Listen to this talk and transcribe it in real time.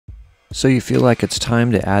So you feel like it's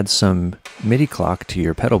time to add some MIDI clock to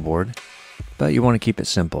your pedal board, but you want to keep it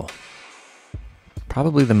simple.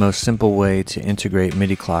 Probably the most simple way to integrate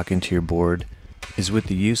MIDI clock into your board is with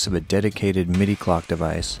the use of a dedicated MIDI clock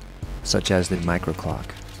device, such as the microclock.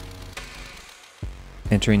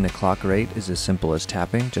 Entering the clock rate is as simple as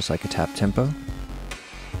tapping, just like a tap tempo.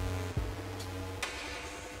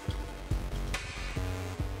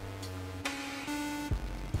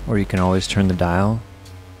 Or you can always turn the dial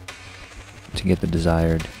to get the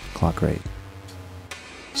desired clock rate.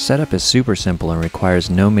 Setup is super simple and requires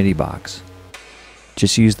no MIDI box.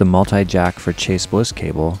 Just use the MultiJack for Chase Bliss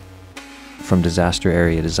cable from Disaster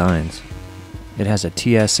Area Designs. It has a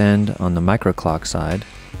TS end on the microclock side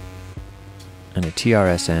and a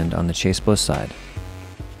TRS end on the Chase Bliss side.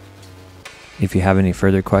 If you have any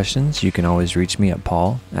further questions, you can always reach me at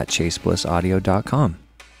paul@chaseblissaudio.com.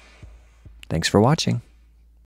 Thanks for watching.